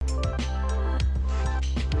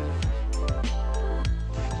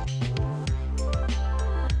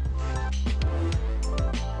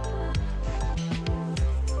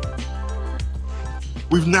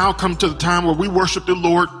We've now come to the time where we worship the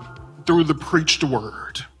Lord through the preached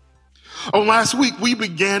word. On last week, we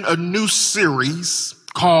began a new series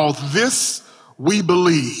called This We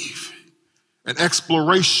Believe, an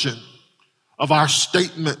exploration of our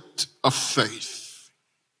statement of faith.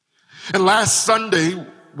 And last Sunday,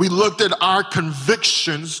 we looked at our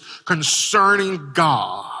convictions concerning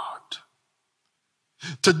God.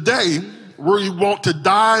 Today, we want to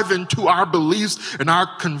dive into our beliefs and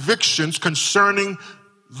our convictions concerning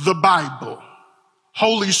the Bible,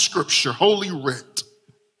 Holy Scripture, Holy Writ.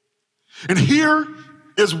 And here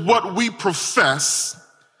is what we profess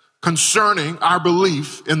concerning our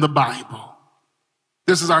belief in the Bible.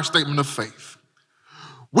 This is our statement of faith.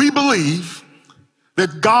 We believe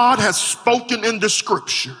that God has spoken in the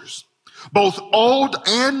Scriptures, both Old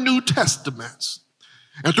and New Testaments,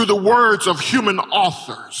 and through the words of human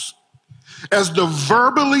authors. As the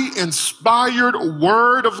verbally inspired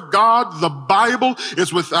word of God, the Bible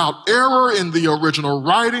is without error in the original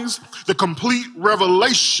writings, the complete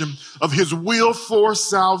revelation of his will for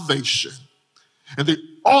salvation, and the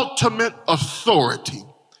ultimate authority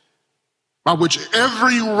by which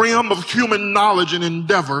every realm of human knowledge and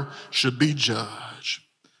endeavor should be judged.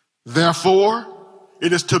 Therefore,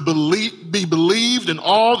 it is to be believed in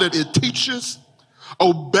all that it teaches,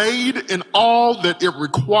 obeyed in all that it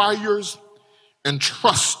requires, and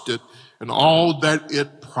trusted in all that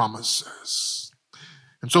it promises.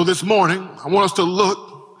 And so this morning, I want us to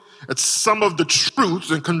look at some of the truths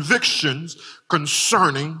and convictions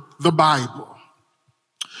concerning the Bible.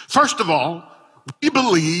 First of all, we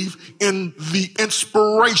believe in the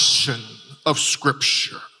inspiration of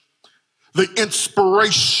Scripture. The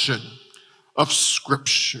inspiration of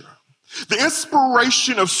Scripture. The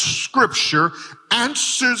inspiration of Scripture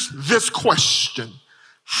answers this question: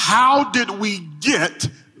 how did we get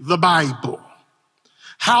the Bible?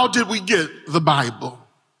 How did we get the Bible?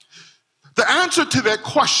 The answer to that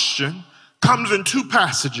question comes in two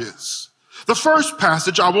passages. The first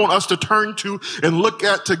passage I want us to turn to and look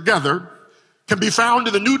at together can be found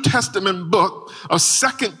in the New Testament book of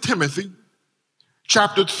 2 Timothy,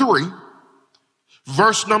 chapter 3,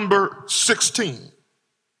 verse number 16.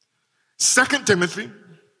 2 Timothy,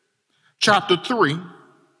 chapter 3,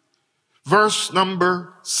 verse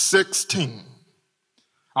number 16.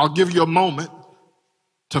 I'll give you a moment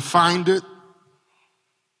to find it,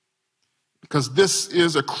 because this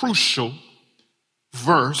is a crucial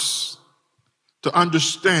verse to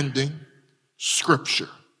understanding Scripture.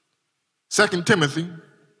 2 Timothy,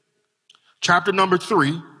 chapter number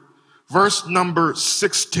 3, verse number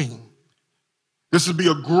 16. This would be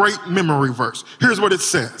a great memory verse. Here's what it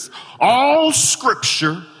says. All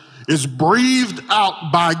Scripture is breathed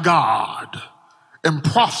out by God and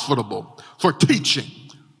profitable for teaching,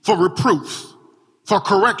 for reproof, for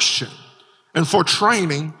correction, and for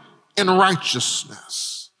training in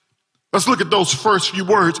righteousness. Let's look at those first few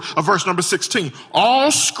words of verse number 16.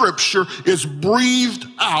 All Scripture is breathed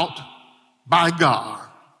out by God.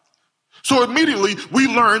 So immediately we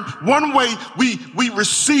learn one way we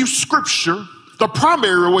receive Scripture, the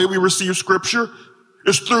primary way we receive Scripture,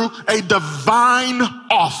 is through a divine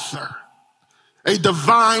author. A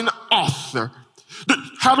divine author.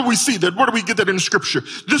 How do we see that? Where do we get that in Scripture?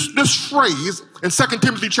 This phrase in 2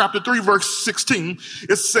 Timothy chapter 3, verse 16,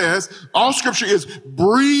 it says, all Scripture is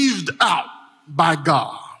breathed out by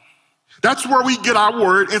God. That's where we get our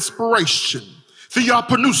word inspiration.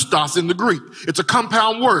 Theopneustos in the Greek. It's a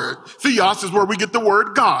compound word. Theos is where we get the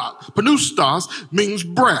word God. Pneustos means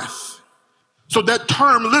breath. So that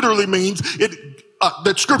term literally means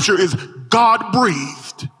that Scripture is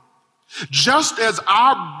God-breathed. Just as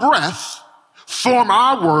our breath form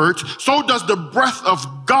our words, so does the breath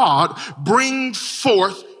of God bring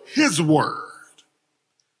forth his word.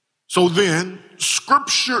 So then,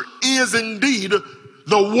 Scripture is indeed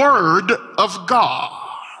the word of God.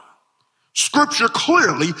 Scripture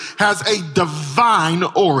clearly has a divine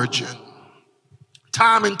origin.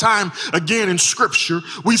 Time and time again in Scripture,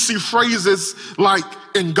 we see phrases like,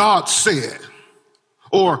 and God said,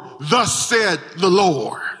 or thus said the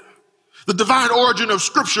Lord. The divine origin of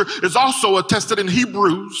Scripture is also attested in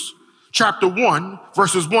Hebrews chapter 1,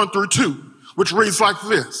 verses 1 through 2, which reads like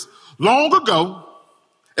this. Long ago,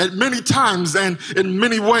 at many times and in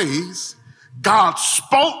many ways, God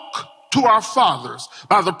spoke to our fathers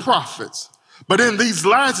by the prophets, but in these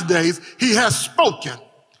last days, he has spoken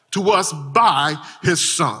to us by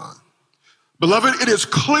his Son. Beloved, it is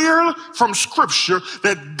clear from Scripture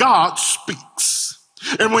that God speaks.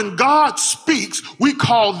 And when God speaks, we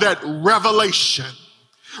call that revelation.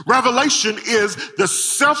 Revelation is the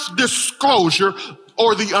self-disclosure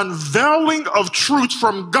or the unveiling of truth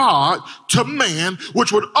from God to man,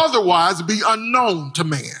 which would otherwise be unknown to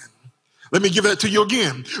man. Let me give that to you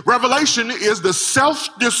again. Revelation is the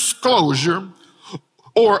self-disclosure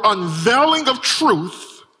or unveiling of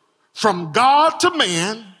truth from God to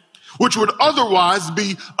man, which would otherwise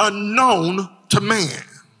be unknown to man.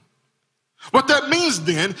 What that means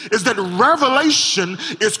then is that revelation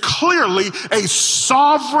is clearly a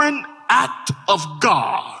sovereign act of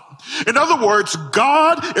God. In other words,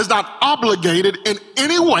 God is not obligated in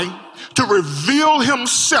any way to reveal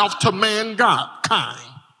himself to mankind.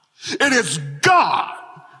 It is God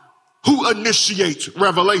who initiates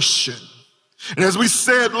revelation. And as we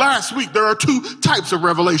said last week, there are two types of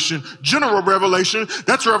revelation. General revelation,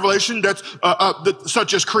 that's revelation that's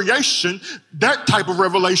such as creation. That type of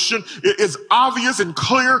revelation is obvious and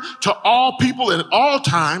clear to all people at all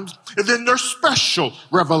times. And then there's special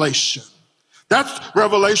revelation. That's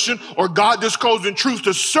revelation, or God disclosing truth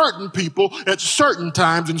to certain people at certain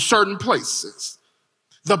times in certain places.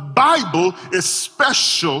 The Bible is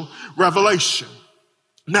special revelation.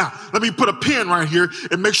 Now, let me put a pin right here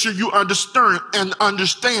and make sure you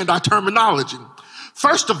understand our terminology.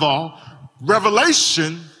 First of all,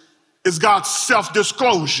 revelation is God's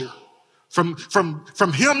self-disclosure from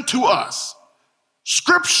him to us.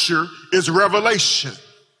 Scripture is revelation.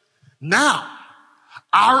 Now,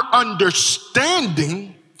 our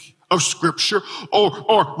understanding of Scripture,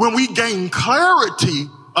 or when we gain clarity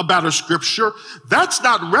about a Scripture, that's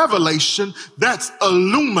not revelation, that's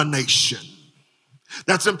illumination.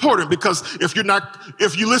 That's important because if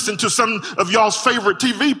you listen to some of y'all's favorite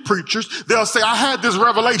TV preachers, they'll say, I had this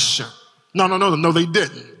revelation. No, they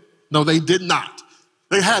didn't. No, they did not.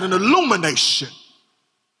 They had an illumination.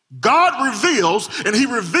 God reveals, and he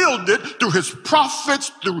revealed it through his prophets,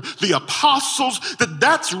 through the apostles,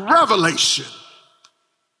 that's revelation.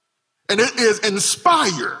 And it is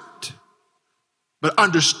inspired. But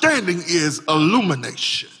understanding is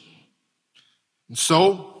illumination. And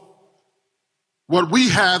so, what we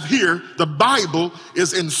have here, the Bible,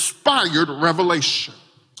 is inspired revelation.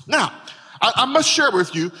 Now, I must share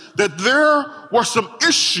with you that there were some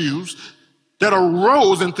issues that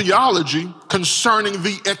arose in theology concerning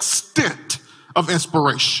the extent of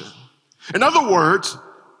inspiration. In other words,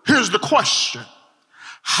 here's the question.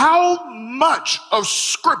 How much of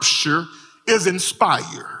Scripture is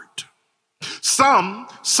inspired? Some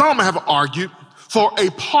have argued for a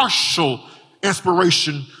partial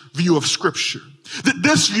inspiration view of Scripture.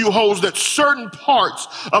 This view holds that certain parts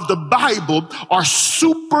of the Bible are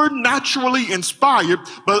supernaturally inspired,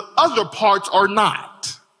 but other parts are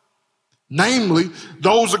not. Namely,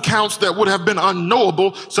 those accounts that would have been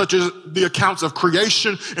unknowable, such as the accounts of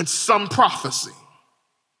creation and some prophecy.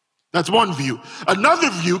 That's one view. Another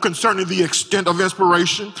view concerning the extent of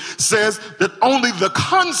inspiration says that only the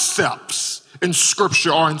concepts in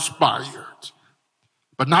Scripture are inspired,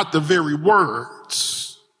 but not the very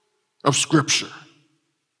words of Scripture.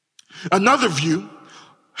 Another view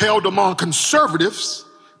held among conservatives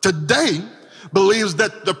today believes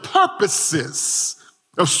that the purposes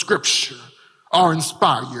of Scripture are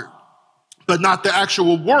inspired, but not the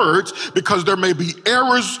actual words, because there may be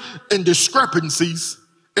errors and discrepancies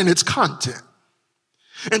in its content.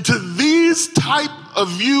 And to these type of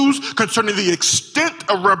views concerning the extent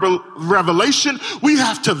of revelation, we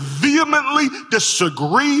have to vehemently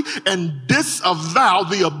disagree and disavow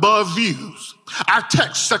the above views. Our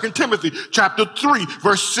text, 2 Timothy chapter 3,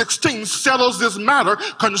 verse 16, settles this matter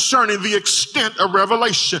concerning the extent of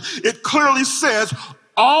revelation. It clearly says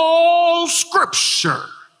all Scripture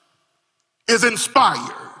is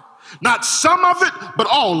inspired. Not some of it, but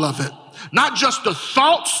all of it. Not just the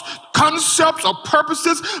thoughts, concepts, or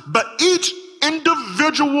purposes, but each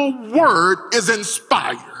individual word is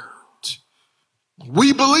inspired.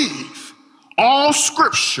 We believe all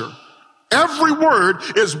Scripture, every word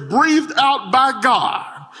is breathed out by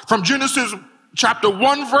God. From Genesis chapter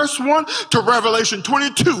 1, verse 1 to Revelation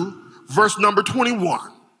 22, verse number 21.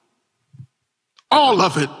 All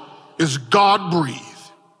of it is God-breathed.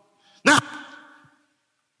 Now,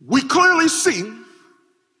 we clearly see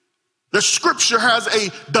that Scripture has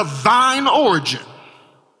a divine origin.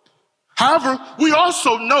 However, we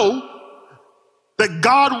also know that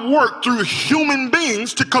God worked through human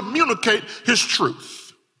beings to communicate his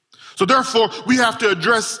truth. So therefore, we have to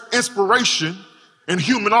address inspiration and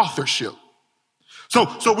human authorship.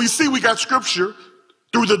 So we see we got Scripture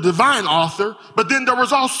through the divine author, but then there were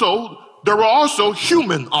also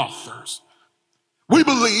human authors. We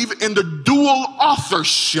believe in the dual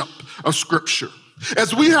authorship of Scripture.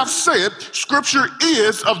 As we have said, Scripture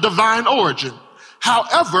is of divine origin.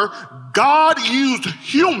 However, God used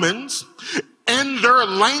humans and their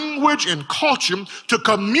language and culture to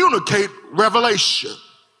communicate revelation.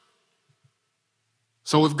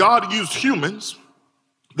 So if God used humans,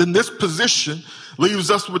 then this position leaves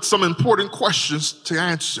us with some important questions to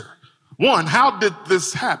answer. One, how did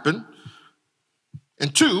this happen?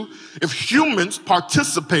 And two, if humans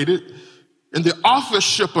participated in the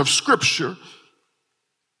authorship of Scripture,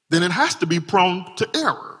 then it has to be prone to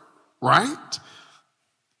error, right?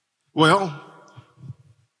 Well,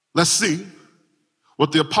 let's see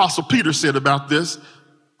what the Apostle Peter said about this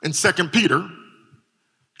in 2 Peter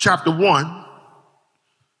chapter 1,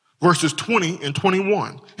 verses 20 and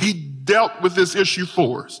 21. He dealt with this issue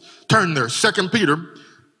for us. Turn there, 2 Peter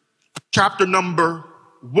chapter number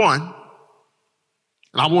 1,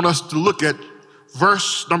 and I want us to look at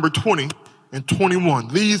verse number 20 and 21.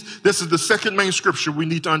 This is the second main scripture we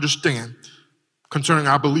need to understand concerning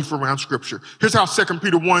our belief around Scripture. Here's how 2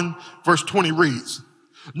 Peter 1, verse 20 reads.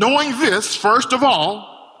 Knowing this, first of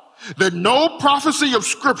all, that no prophecy of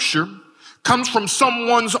Scripture comes from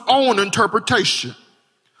someone's own interpretation.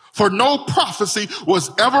 For no prophecy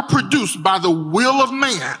was ever produced by the will of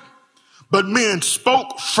man, but men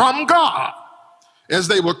spoke from God as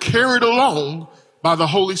they were carried along by the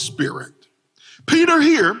Holy Spirit. Peter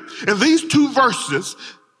here, in these two verses,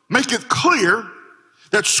 make it clear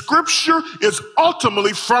that Scripture is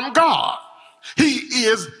ultimately from God. He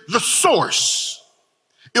is the source.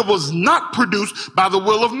 It was not produced by the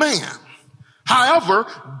will of man. However,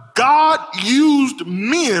 God used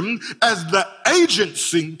men as the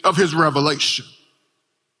agency of his revelation.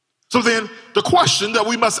 So then the question that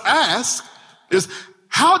we must ask is,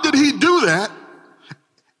 how did he do that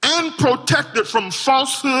and protect it from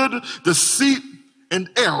falsehood, deceit, and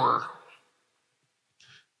error?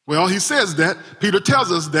 Well, he says that, Peter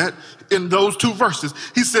tells us that in those two verses.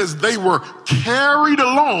 He says they were carried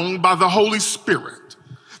along by the Holy Spirit.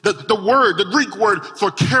 The Greek word for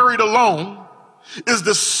carried along is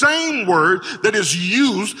the same word that is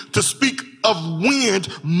used to speak of wind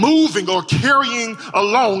moving or carrying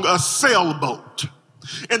along a sailboat.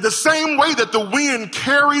 In the same way that the wind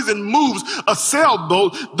carries and moves a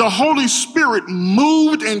sailboat, the Holy Spirit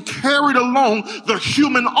moved and carried along the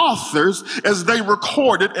human authors as they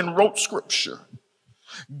recorded and wrote Scripture.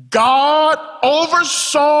 God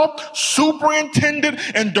oversaw, superintended,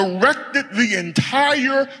 and directed the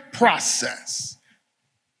entire process.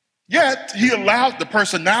 Yet he allowed the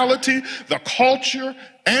personality, the culture,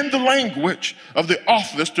 and the language of the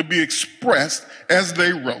authors to be expressed as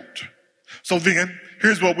they wrote. So then,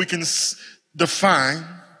 here's what we can define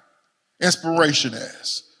inspiration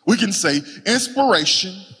as. We can say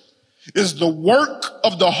inspiration is the work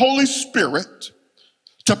of the Holy Spirit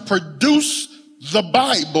to produce the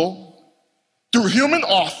Bible through human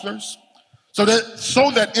authors so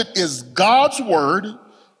that it is God's word,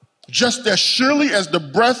 just as surely as the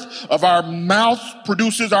breath of our mouth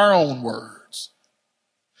produces our own words.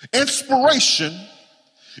 Inspiration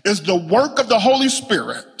is the work of the Holy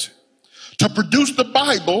Spirit to produce the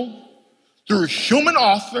Bible through human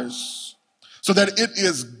authors so that it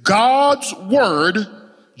is God's word,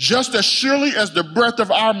 just as surely as the breath of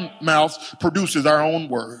our mouth produces our own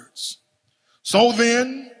words. So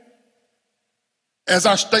then, as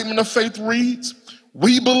our statement of faith reads,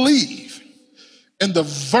 we believe in the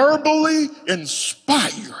verbally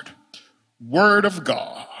inspired word of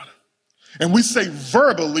God. And we say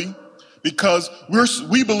verbally because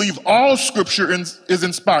we believe all Scripture is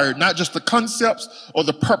inspired, not just the concepts or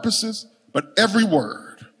the purposes, but every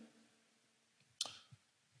word.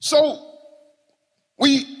 So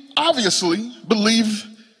we obviously believe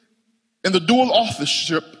in the dual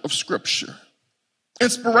authorship of Scripture.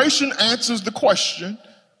 Inspiration answers the question,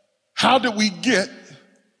 how did we get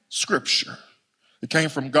Scripture? It came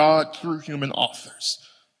from God through human authors.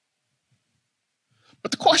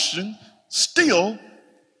 But the question still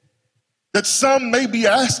that some may be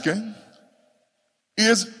asking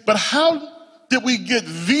is, but how did we get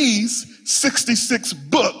these 66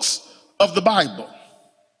 books of the Bible?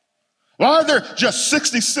 Why are there just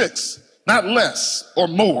 66, not less or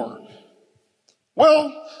more?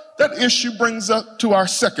 Well, that issue brings us to our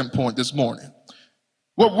second point this morning.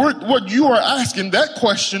 What you are asking, that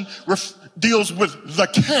question deals with the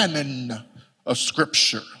canon of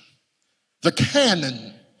Scripture. The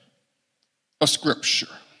canon of Scripture.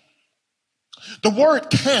 The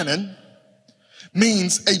word canon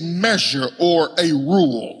means a measure or a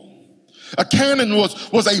rule. A canon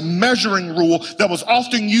was a measuring rule that was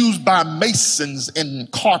often used by masons and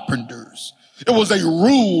carpenters. It was a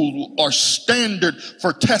rule or standard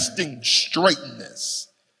for testing straightness.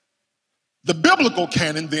 The biblical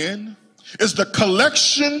canon, then, is the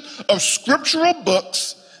collection of scriptural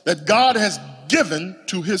books that God has given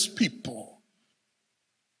to his people.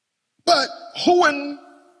 But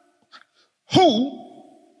who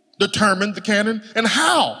determined the canon, and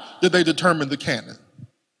how did they determine the canon?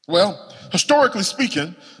 Well, historically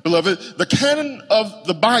speaking, beloved, the canon of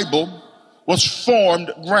the Bible was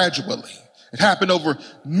formed gradually. It happened over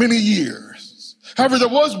many years. However, there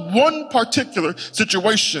was one particular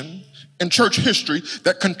situation in church history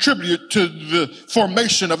that contributed to the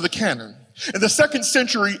formation of the canon. In the 2nd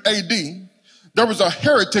century AD, there was a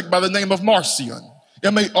heretic by the name of Marcion,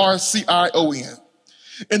 Marcion.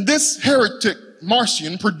 And this heretic,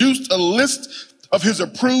 Marcion, produced a list of his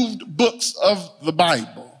approved books of the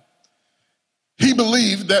Bible. He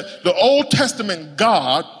believed that the Old Testament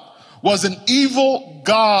God was an evil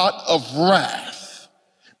God of wrath.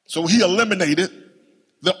 So he eliminated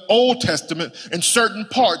the Old Testament and certain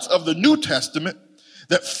parts of the New Testament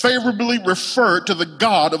that favorably referred to the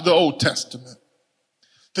God of the Old Testament.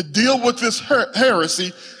 To deal with this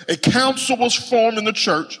heresy, a council was formed in the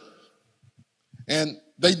church, and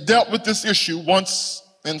they dealt with this issue once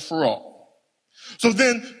and for all. So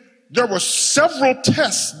then there were several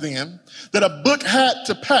tests then that a book had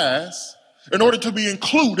to pass in order to be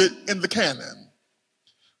included in the canon.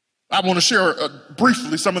 I want to share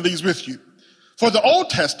briefly some of these with you. For the Old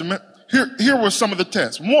Testament, here were some of the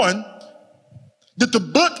tests. One, did the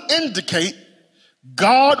book indicate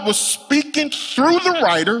God was speaking through the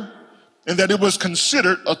writer and that it was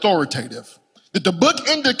considered authoritative? Did the book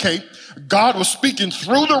indicate God was speaking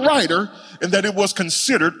through the writer and that it was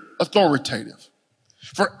considered authoritative?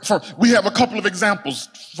 We have a couple of examples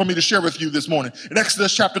for me to share with you this morning. In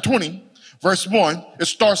Exodus chapter 20, verse 1, it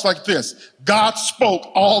starts like this. God spoke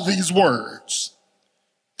all these words.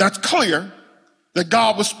 That's clear that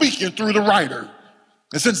God was speaking through the writer.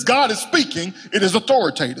 And since God is speaking, it is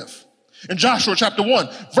authoritative. In Joshua chapter 1,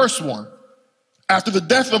 verse 1, after the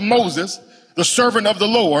death of Moses, the servant of the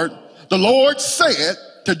Lord said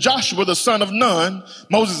to Joshua, the son of Nun,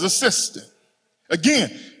 Moses' assistant.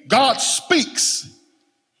 Again, God speaks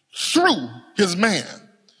through his man.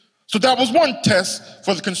 So that was one test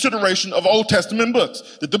for the consideration of Old Testament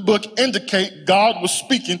books. Did the book indicate God was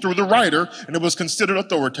speaking through the writer and it was considered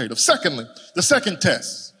authoritative? Secondly, the second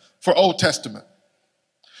test for Old Testament.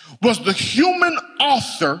 Was the human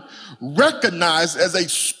author recognized as a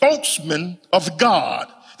spokesman of God?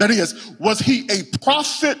 That is, was he a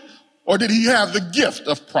prophet or did he have the gift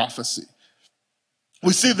of prophecy?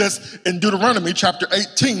 We see this in Deuteronomy chapter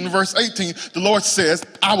 18, verse 18. The Lord says,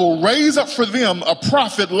 I will raise up for them a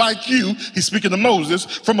prophet like you, he's speaking to Moses,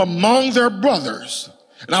 from among their brothers.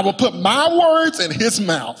 And I will put my words in his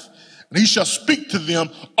mouth, and he shall speak to them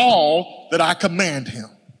all that I command him.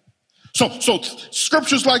 So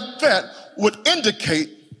scriptures like that would indicate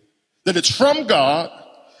that it's from God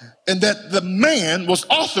and that the man was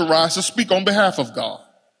authorized to speak on behalf of God.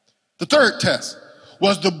 The third test.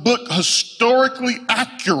 Was the book historically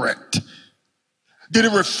accurate? Did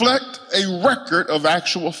it reflect a record of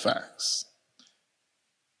actual facts?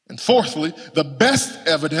 And fourthly, the best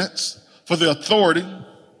evidence for the authority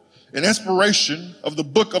and inspiration of the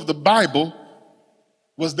book of the Bible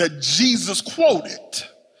was that Jesus quoted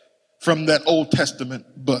from that Old Testament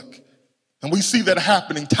book. And we see that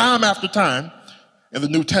happening time after time in the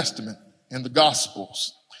New Testament and the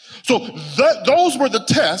Gospels. So those were the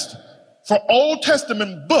tests for Old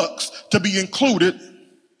Testament books to be included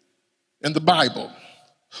in the Bible.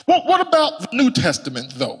 Well, what about the New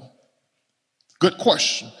Testament, though? Good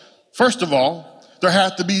question. First of all, there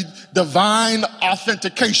had to be divine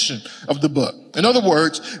authentication of the book. In other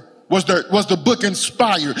words, was the book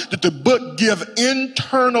inspired? Did the book give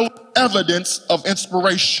internal evidence of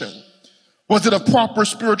inspiration? Was it of proper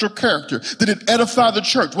spiritual character? Did it edify the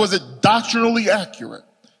church? Was it doctrinally accurate?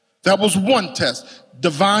 That was one test,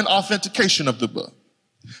 divine authentication of the book.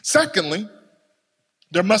 Secondly,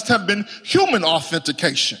 there must have been human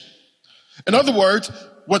authentication. In other words,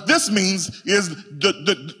 what this means is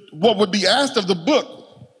what would be asked of the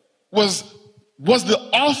book was the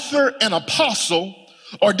author an apostle,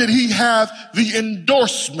 or did he have the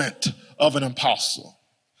endorsement of an apostle?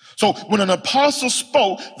 So when an apostle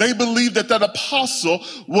spoke, they believed that apostle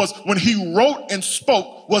was, when he wrote and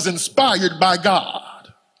spoke, was inspired by God.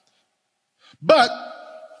 But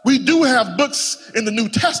we do have books in the New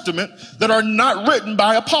Testament that are not written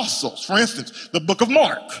by apostles. For instance, the book of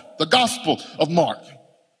Mark, the Gospel of Mark.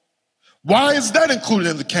 Why is that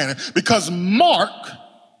included in the canon? Because Mark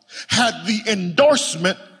had the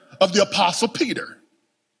endorsement of the apostle Peter.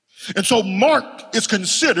 And so Mark is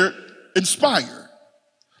considered inspired.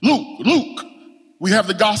 Luke, we have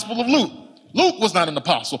the Gospel of Luke. Luke was not an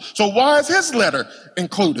apostle. So why is his letter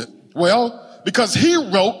included? Well, because he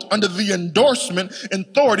wrote under the endorsement and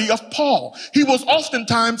authority of Paul. He was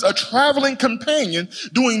oftentimes a traveling companion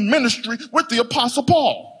doing ministry with the Apostle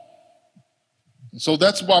Paul. And so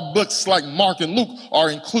that's why books like Mark and Luke are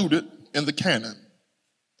included in the canon.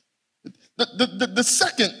 The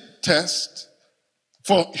second test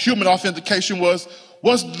for human authentication was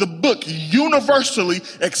the book universally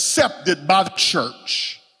accepted by the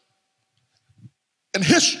church? In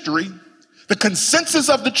history, the consensus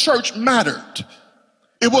of the church mattered.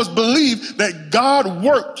 It was believed that God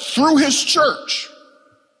worked through his church,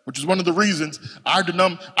 which is one of the reasons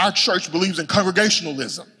our church believes in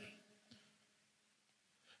congregationalism.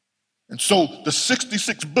 And so the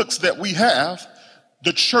 66 books that we have,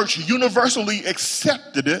 the church universally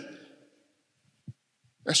accepted it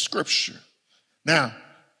as scripture. Now,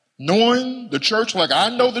 knowing the church like I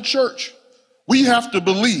know the church, we have to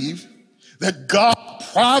believe that God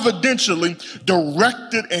providentially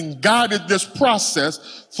directed and guided this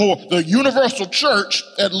process for the universal church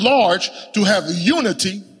at large to have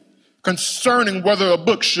unity concerning whether a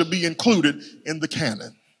book should be included in the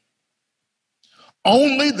canon.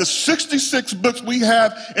 Only the 66 books we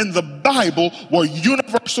have in the Bible were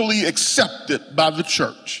universally accepted by the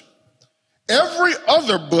church. Every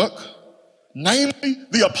other book, namely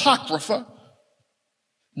the Apocrypha,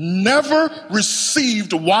 never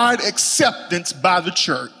received wide acceptance by the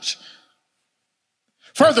church.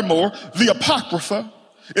 Furthermore, the Apocrypha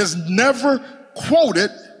is never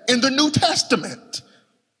quoted in the New Testament.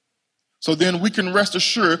 So then we can rest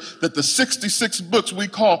assured that the 66 books we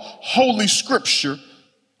call Holy Scripture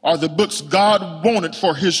are the books God wanted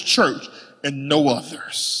for his church and no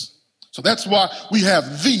others. So that's why we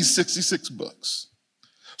have these 66 books.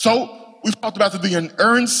 So we've talked about the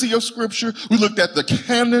inerrancy of Scripture. We looked at the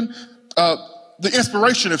canon, the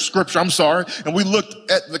inspiration of Scripture, and we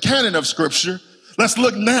looked at the canon of Scripture. Let's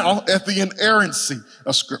look now at the inerrancy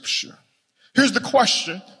of Scripture. Here's the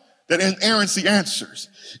question that inerrancy answers.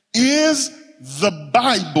 Is the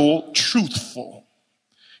Bible truthful?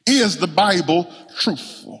 Is the Bible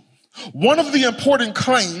truthful? One of the important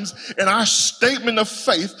claims in our statement of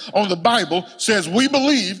faith on the Bible says we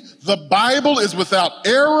believe the Bible is without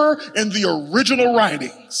error in the original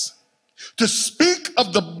writings. To speak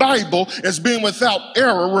of the Bible as being without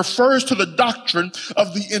error refers to the doctrine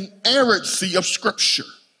of the inerrancy of Scripture.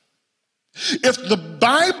 If the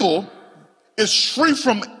Bible is free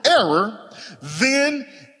from error, then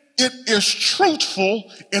it is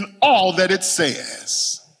truthful in all that it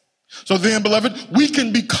says. So then, beloved, we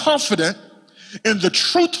can be confident in the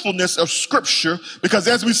truthfulness of Scripture because,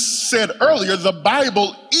 as we said earlier, the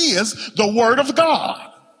Bible is the Word of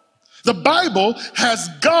God. The Bible has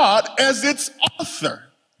God as its author.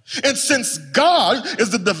 And since God is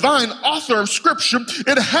the divine author of Scripture,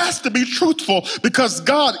 it has to be truthful because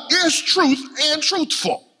God is truth and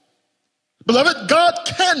truthful. Beloved, God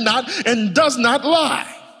cannot and does not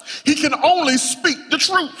lie. He can only speak the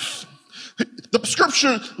truth. The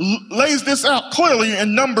Scripture lays this out clearly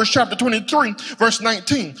in Numbers chapter 23, verse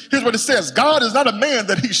 19. Here's what it says. God is not a man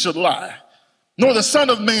that he should lie, nor the Son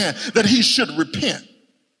of Man that he should repent.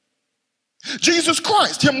 Jesus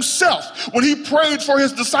Christ himself, when he prayed for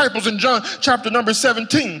his disciples in John chapter number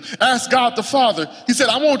 17, asked God the Father, he said,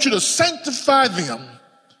 I want you to sanctify them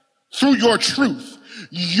through your truth.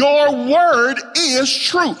 Your word is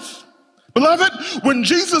truth. Beloved, when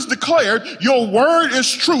Jesus declared your word is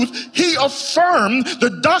truth, he affirmed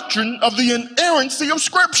the doctrine of the inerrancy of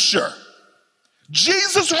Scripture.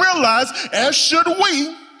 Jesus realized, as should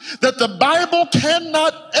we, that the Bible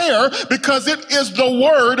cannot err because it is the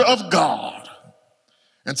word of God.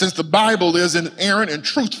 And since the Bible is inerrant and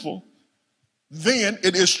truthful, then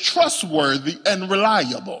it is trustworthy and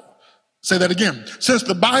reliable. Say that again. Since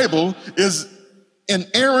the Bible is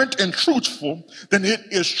inerrant and truthful, then it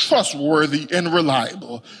is trustworthy and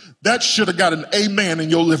reliable. That should have got an amen in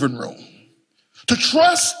your living room. To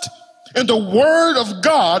trust in the word of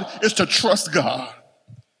God is to trust God.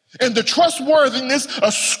 And the trustworthiness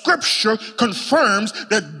of Scripture confirms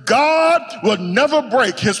that God will never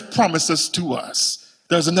break his promises to us.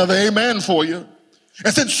 There's another amen for you.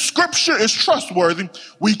 And since Scripture is trustworthy,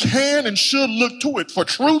 we can and should look to it for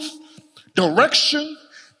truth, direction,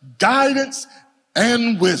 guidance,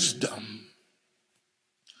 and wisdom.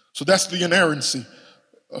 So that's the inerrancy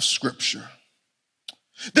of Scripture.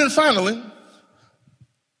 Then finally,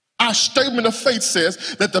 our statement of faith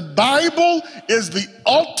says that the Bible is the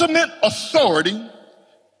ultimate authority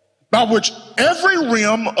by which every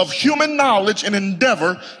realm of human knowledge and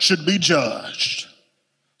endeavor should be judged.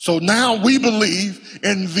 So now we believe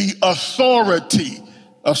in the authority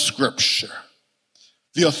of Scripture.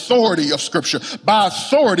 The authority of Scripture. By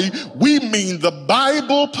authority, we mean the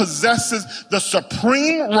Bible possesses the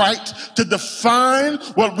supreme right to define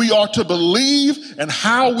what we are to believe and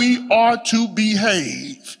how we are to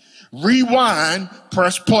behave. Rewind,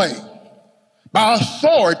 press play. By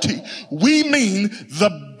authority, we mean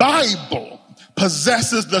the Bible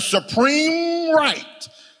possesses the supreme right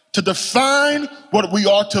to define what we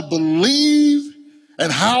are to believe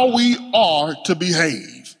and how we are to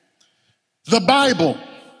behave. The Bible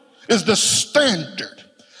is the standard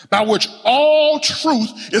by which all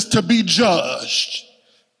truth is to be judged.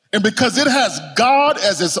 And because it has God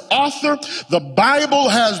as its author, the Bible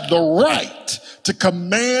has the right to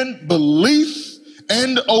command belief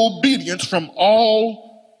and obedience from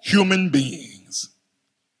all human beings.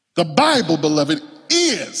 The Bible, beloved,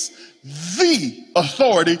 is the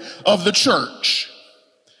authority of the church.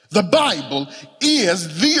 The Bible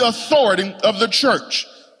is the authority of the church.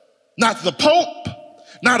 Not the Pope,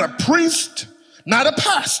 not a priest, not a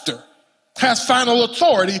pastor has final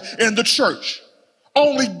authority in the church.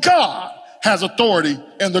 Only God has authority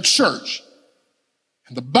in the church.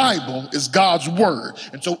 And the Bible is God's word.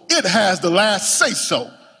 And so it has the last say-so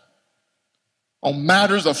on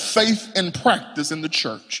matters of faith and practice in the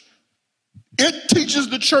church. It teaches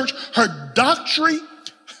the church her doctrine.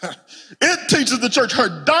 It teaches the church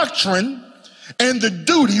her doctrine and the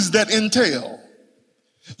duties that entail.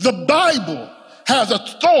 The Bible has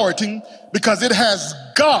authority because it has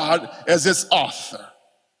God as its author.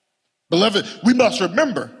 Beloved, we must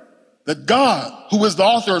remember that God, who is the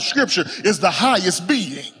author of Scripture, is the highest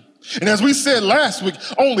being. And as we said last week,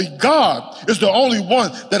 only God is the only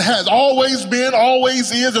one that has always been,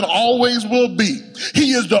 always is, and always will be.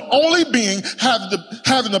 He is the only being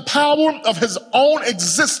having the power of his own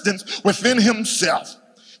existence within himself.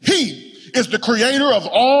 He is the creator of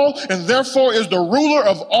all and therefore is the ruler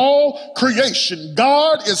of all creation.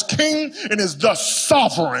 God is king and is thus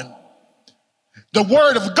sovereign. The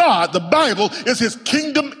word of God, the Bible, is his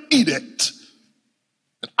kingdom edict.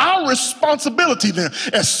 Our responsibility then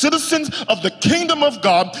as citizens of the kingdom of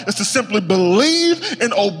God is to simply believe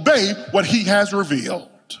and obey what he has revealed.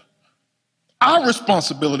 Our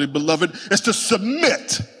responsibility, beloved, is to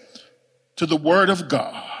submit to the word of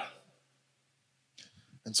God.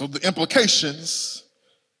 And so the implications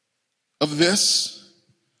of this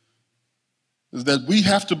is that we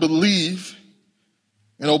have to believe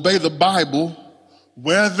and obey the Bible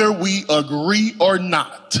whether we agree or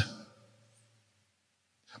not.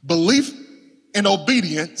 Belief and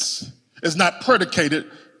obedience is not predicated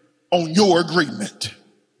on your agreement.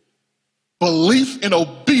 Belief and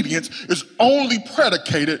obedience is only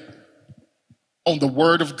predicated on the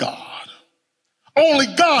word of God. Only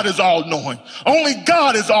God is all-knowing. Only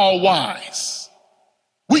God is all-wise.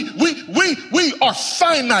 We are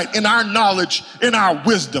finite in our knowledge, in our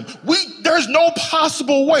wisdom. There's no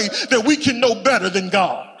possible way that we can know better than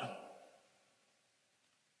God.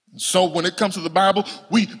 So when it comes to the Bible,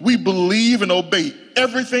 we believe and obey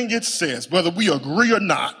everything it says, whether we agree or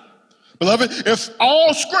not. Beloved, if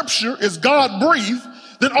all Scripture is God-breathed,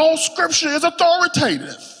 then all Scripture is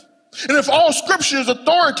authoritative. And if all Scripture is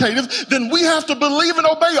authoritative, then we have to believe and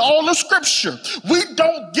obey all of Scripture. We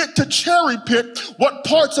don't get to cherry pick what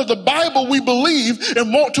parts of the Bible we believe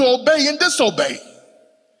and want to obey and disobey.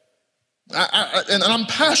 And I'm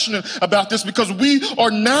passionate about this because we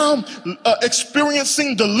are now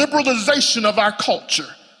experiencing the liberalization of our culture.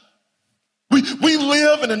 We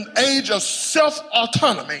live in an age of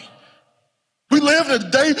self-autonomy. We live in a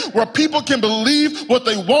day where people can believe what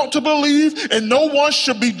they want to believe and no one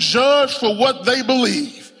should be judged for what they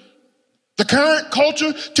believe. The current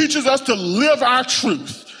culture teaches us to live our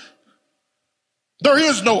truth. There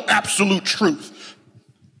is no absolute truth.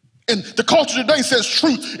 And the culture today says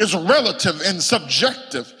truth is relative and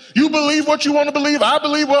subjective. You believe what you want to believe. I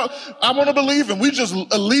believe what I want to believe. And we just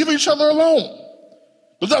leave each other alone.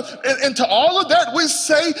 And to all of that, we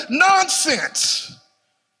say nonsense.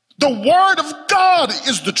 The word of God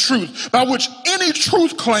is the truth by which any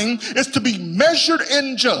truth claim is to be measured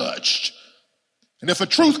and judged. And if a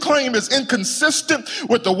truth claim is inconsistent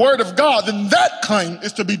with the word of God, then that claim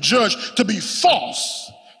is to be judged to be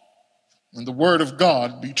false. And the word of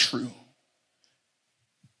God be true.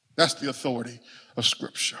 That's the authority of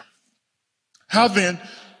Scripture. How then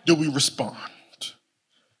do we respond?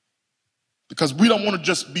 Because we don't want to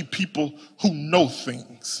just be people who know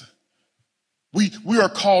things. We are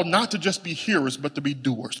called not to just be hearers, but to be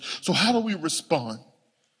doers. So how do we respond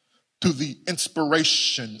to the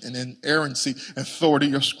inspiration and inerrancy and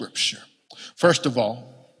authority of Scripture? First of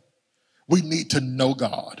all, we need to know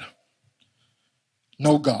God.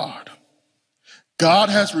 Know God. God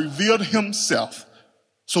has revealed himself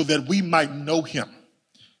so that we might know him.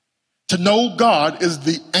 To know God is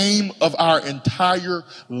the aim of our entire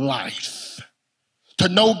life. To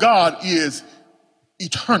know God is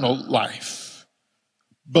eternal life.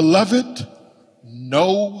 Beloved,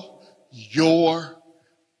 know your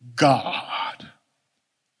God.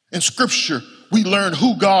 In Scripture, we learn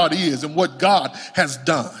who God is and what God has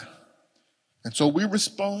done. And so we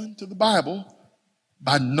respond to the Bible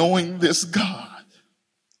by knowing this God.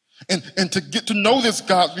 And to get to know this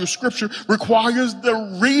God through Scripture requires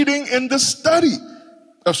the reading and the study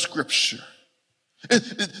of Scripture.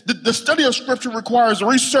 The study of Scripture requires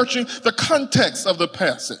researching the context of the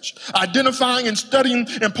passage, identifying and studying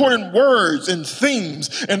important words and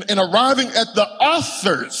themes, and arriving at the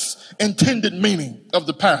author's intended meaning of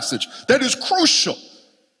the passage. That is crucial.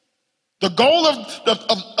 The goal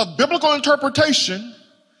of biblical interpretation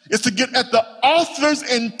is to get at the author's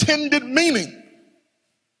intended meaning,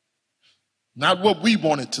 not what we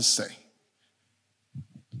wanted to say.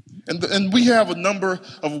 And we have a number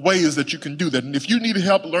of ways that you can do that. And if you need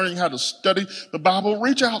help learning how to study the Bible,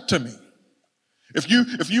 reach out to me.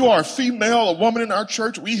 If you are a female, a woman in our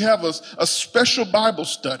church, we have a special Bible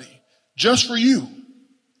study just for you.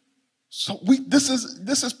 So this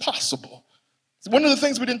is possible. One of the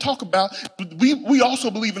things we didn't talk about, we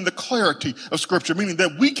also believe in the clarity of Scripture, meaning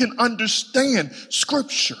that we can understand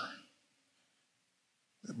Scripture.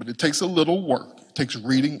 But it takes a little work. It takes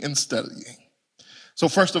reading and studying. So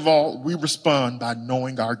first of all, we respond by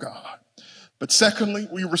knowing our God. But secondly,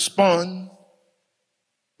 we respond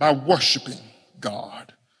by worshiping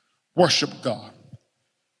God. Worship God.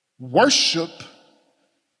 Worship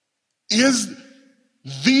is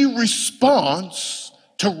the response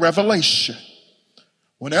to revelation.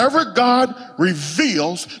 Whenever God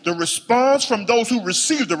reveals, the response from those who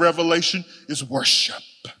receive the revelation is worship.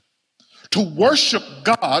 To worship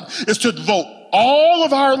God is to devote all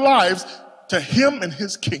of our lives to him and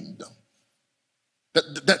his kingdom.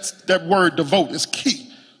 That word devote is key.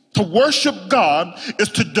 To worship God is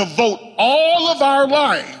to devote all of our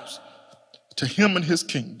lives to him and his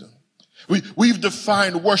kingdom. We've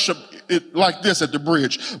defined worship like this at the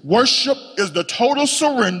Bridge. Worship is the total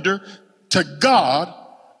surrender to God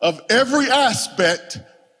of every aspect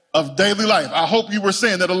of daily life. I hope you were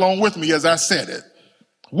saying that along with me as I said it.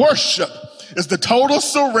 Worship is the total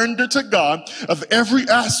surrender to God of every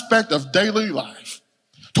aspect of daily life.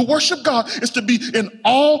 To worship God is to be in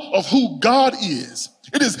awe of who God is.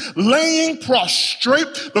 It is laying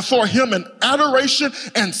prostrate before him in adoration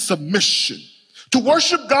and submission. To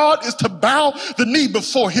worship God is to bow the knee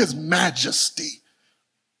before his majesty.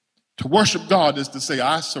 To worship God is to say,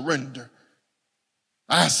 I surrender.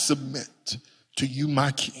 I submit to you,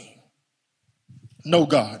 my King. Know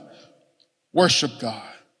God. Worship God.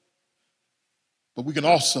 But we can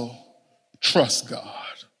also trust God.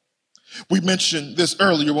 We mentioned this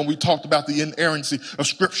earlier when we talked about the inerrancy of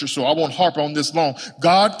Scripture, so I won't harp on this long.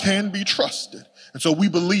 God can be trusted. And so we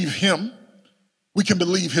believe him. We can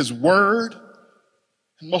believe his word.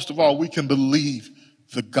 And most of all, we can believe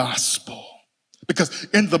the gospel. Because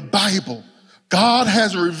in the Bible, God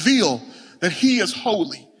has revealed that he is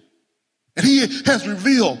holy. And he has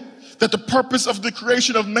revealed that the purpose of the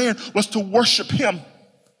creation of man was to worship him.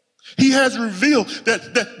 He has revealed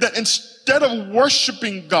that instead of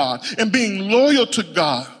worshiping God and being loyal to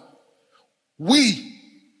God, we,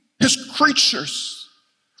 his creatures,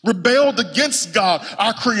 rebelled against God,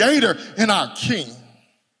 our creator and our king.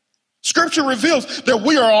 Scripture reveals that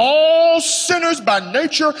we are all sinners by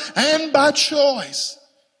nature and by choice.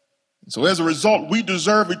 So as a result, we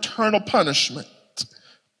deserve eternal punishment.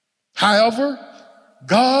 However,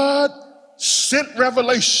 God sent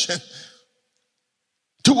revelation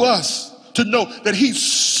to us to know that he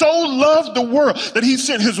so loved the world that he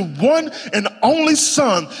sent his one and only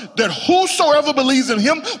Son, that whosoever believes in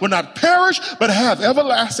him will not perish but have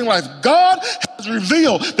everlasting life. God has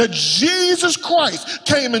revealed that Jesus Christ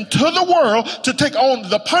came into the world to take on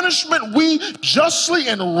the punishment we justly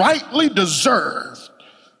and rightly deserve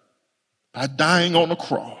by dying on the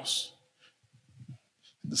cross.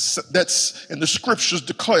 That's, and the scriptures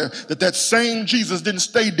declare that same Jesus didn't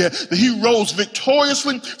stay dead, that he rose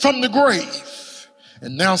victoriously from the grave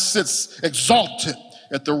and now sits exalted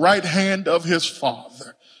at the right hand of his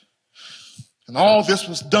Father. And all this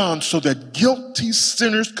was done so that guilty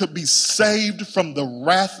sinners could be saved from the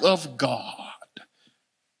wrath of God.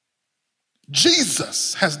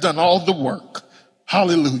 Jesus has done all the work.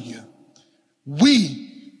 Hallelujah.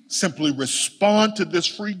 We simply respond to this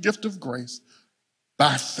free gift of grace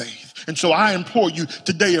by faith. And so I implore you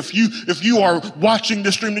today, if you are watching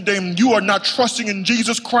this stream today and you are not trusting in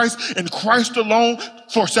Jesus Christ and Christ alone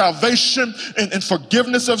for salvation and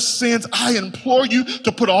forgiveness of sins, I implore you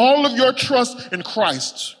to put all of your trust in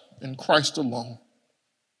Christ alone.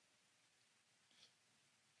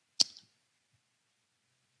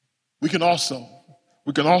 We can also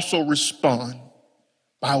respond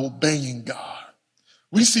by obeying God.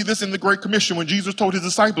 We see this in the Great Commission when Jesus told his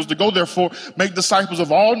disciples to go, therefore, make disciples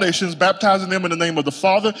of all nations, baptizing them in the name of the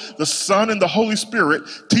Father, the Son, and the Holy Spirit,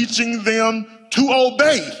 teaching them to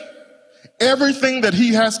obey everything that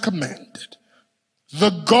he has commanded. The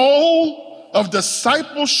goal of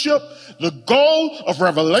discipleship, the goal of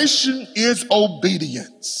revelation is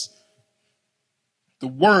obedience. The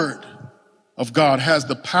Word of God has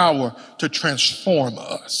the power to transform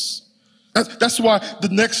us. That's why the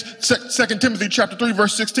next 2 Timothy chapter 3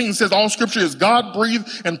 verse 16 says all scripture is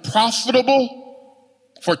God-breathed and profitable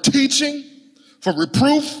for teaching, for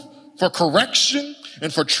reproof, for correction,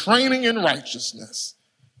 and for training in righteousness.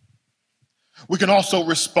 We can also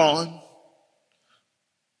respond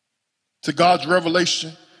to God's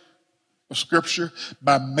revelation of scripture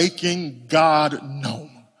by making God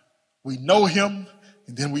known. We know him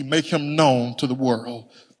and then we make him known to the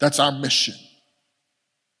world. That's our mission.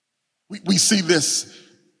 We see this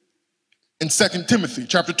in 2 Timothy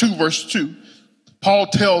chapter 2, verse 2. Paul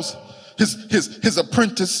tells his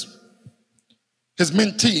apprentice, his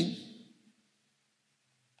mentee,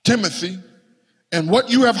 Timothy, and what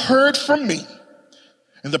you have heard from me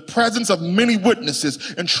in the presence of many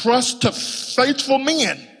witnesses, entrust to faithful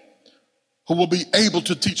men who will be able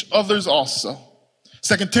to teach others also.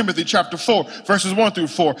 2 Timothy chapter 4, verses 1 through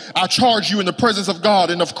 4. I charge you in the presence of God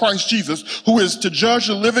and of Christ Jesus, who is to judge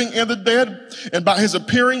the living and the dead, and by his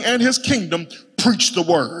appearing and his kingdom, preach the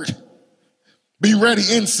word. Be ready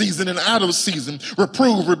in season and out of season.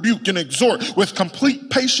 Reprove, rebuke, and exhort with complete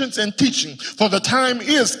patience and teaching. For the time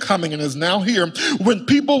is coming and is now here when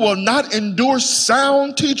people will not endure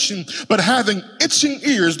sound teaching, but having itching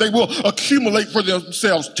ears, they will accumulate for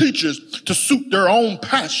themselves teachers to suit their own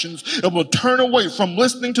passions and will turn away from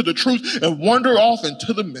listening to the truth and wander off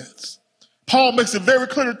into the myths. Paul makes it very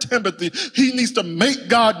clear to Timothy, he needs to make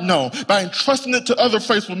God known by entrusting it to other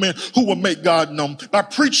faithful men who will make God known, by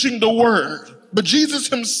preaching the word. But Jesus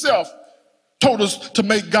himself told us to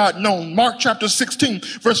make God known. Mark chapter 16,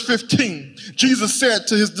 verse 15, Jesus said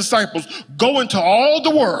to his disciples, go into all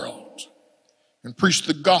the world and preach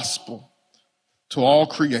the gospel to all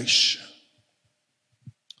creation.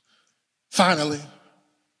 Finally,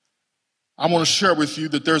 I want to share with you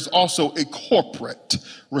that there's also a corporate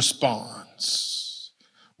response.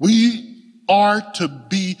 We are to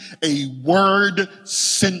be a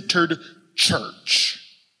word-centered church.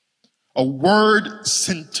 A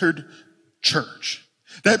word-centered church.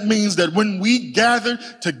 That means that when we gather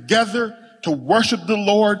together to worship the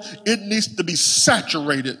Lord, it needs to be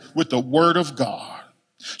saturated with the word of God.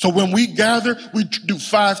 So when we gather, we do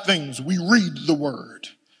 5 things. We read the word.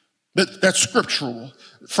 That's scriptural.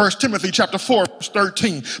 1 Timothy chapter 4, verse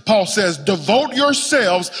 13, Paul says, devote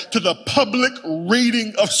yourselves to the public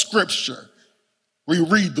reading of scripture. We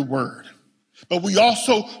read the word, but we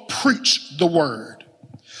also preach the word.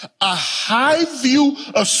 A high view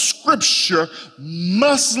of scripture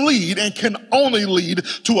must lead and can only lead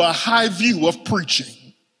to a high view of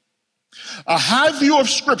preaching. A high view of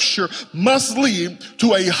scripture must lead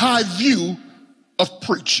to a high view of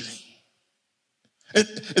preaching.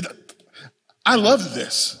 I love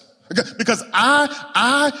this because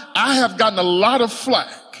I have gotten a lot of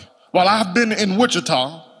flack while I've been in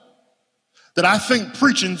Wichita that I think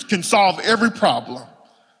preaching can solve every problem.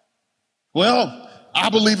 Well, I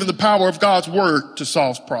believe in the power of God's word to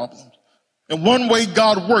solve problems. And one way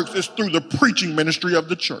God works is through the preaching ministry of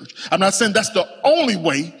the church. I'm not saying that's the only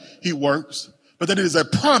way he works, but that it is a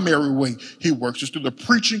primary way he works, is through the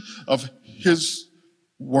preaching of his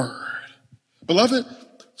word. Beloved,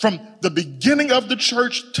 from the beginning of the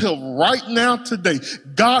church till right now today,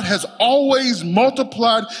 God has always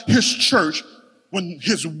multiplied his church when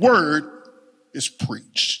his word is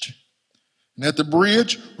preached. And at the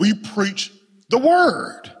Bridge, we preach the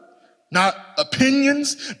word, not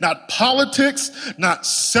opinions, not politics, not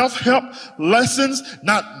self-help lessons,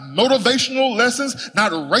 not motivational lessons,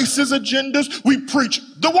 not racist agendas. We preach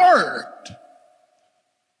the word.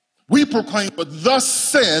 We proclaim what thus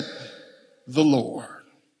said the Lord.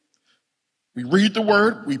 We read the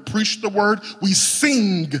word, we preach the word, we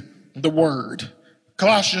sing the word.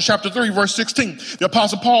 Colossians chapter 3, verse 16, the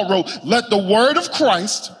apostle Paul wrote, let the word of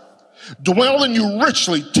Christ dwell in you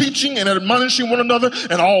richly, teaching and admonishing one another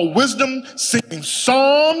in all wisdom, singing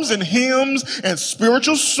psalms and hymns and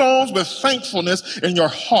spiritual songs with thankfulness in your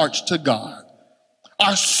hearts to God.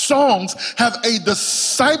 Our songs have a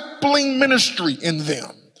discipling ministry in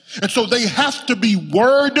them. And so they have to be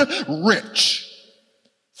word rich,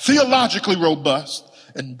 theologically robust,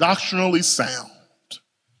 and doctrinally sound.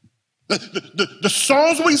 The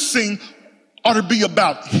songs we sing ought to be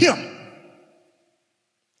about Him,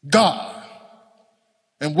 God,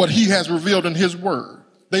 and what He has revealed in His word.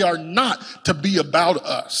 They are not to be about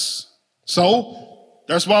us. So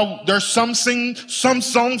that's why there's some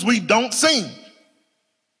songs we don't sing.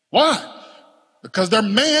 Why? Because they're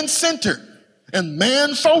man-centered and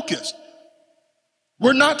man-focused.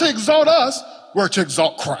 We're not to exalt us, we're to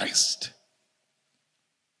exalt Christ.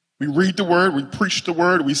 We read the word, we preach the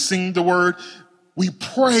word, we sing the word, we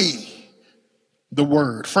pray the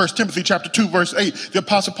word. 1 Timothy chapter 2, verse 8, the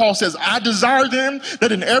Apostle Paul says, I desire then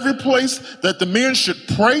that in every place that the men should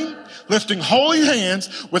pray, lifting holy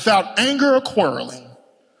hands without anger or quarreling.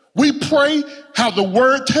 We pray how the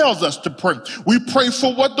word tells us to pray. We pray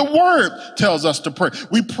for what the word tells us to pray.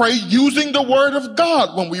 We pray using the word of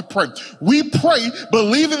God when we pray. We pray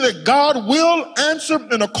believing that God will answer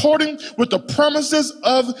in according with the promises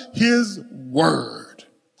of His word.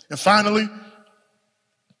 And finally,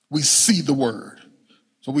 we see the word.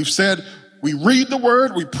 So we've said we read the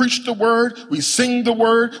word, we preach the word, we sing the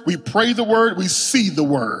word, we pray the word, we see the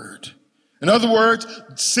word. In other words,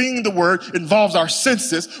 seeing the word involves our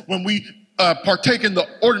senses when we partake in the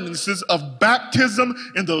ordinances of baptism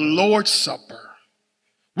and the Lord's Supper.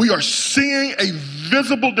 We are seeing a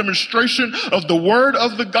visible demonstration of the word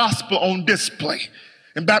of the gospel on display.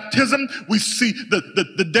 In baptism, we see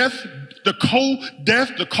the death, the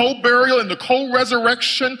co-death, the co-burial, and the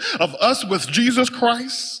co-resurrection of us with Jesus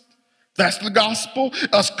Christ. That's the gospel,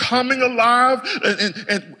 us coming alive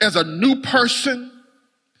and as a new person.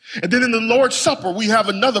 And then in the Lord's Supper, we have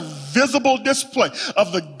another visible display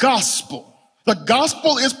of the gospel. The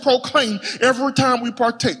gospel is proclaimed every time we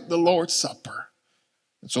partake the Lord's Supper.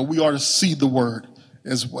 And so we are to see the word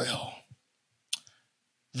as well.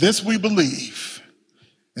 This we believe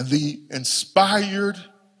in the inspired,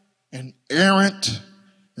 inerrant,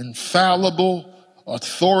 infallible,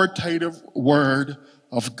 authoritative word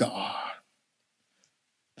of God.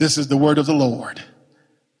 This is the word of the Lord.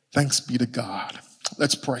 Thanks be to God.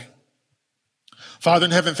 Let's pray. Father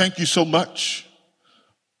in heaven, thank you so much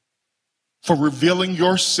for revealing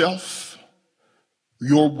yourself,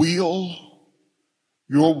 your will,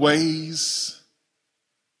 your ways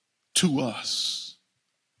to us.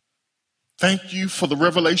 Thank you for the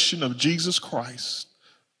revelation of Jesus Christ,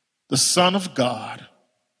 the Son of God,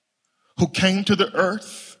 who came to the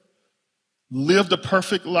earth, lived a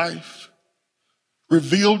perfect life,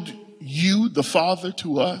 revealed you, the Father,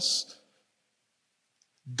 to us,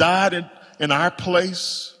 died in our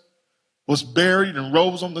place, was buried and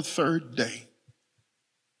rose on the third day.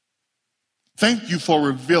 Thank you for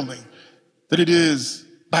revealing that it is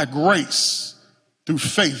by grace through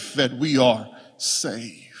faith that we are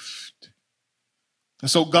saved. And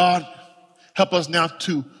so God, help us now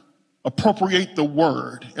to appropriate the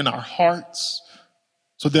word in our hearts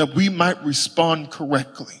so that we might respond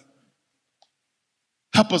correctly.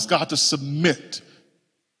 Help us, God, to submit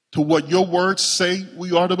to what your words say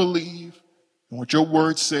we are to believe and what your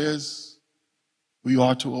word says we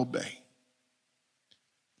are to obey.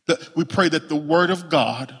 We pray that the word of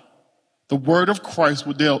God, the word of Christ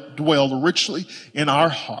will dwell richly in our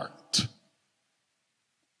heart.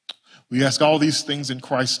 We ask all these things in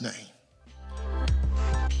Christ's name.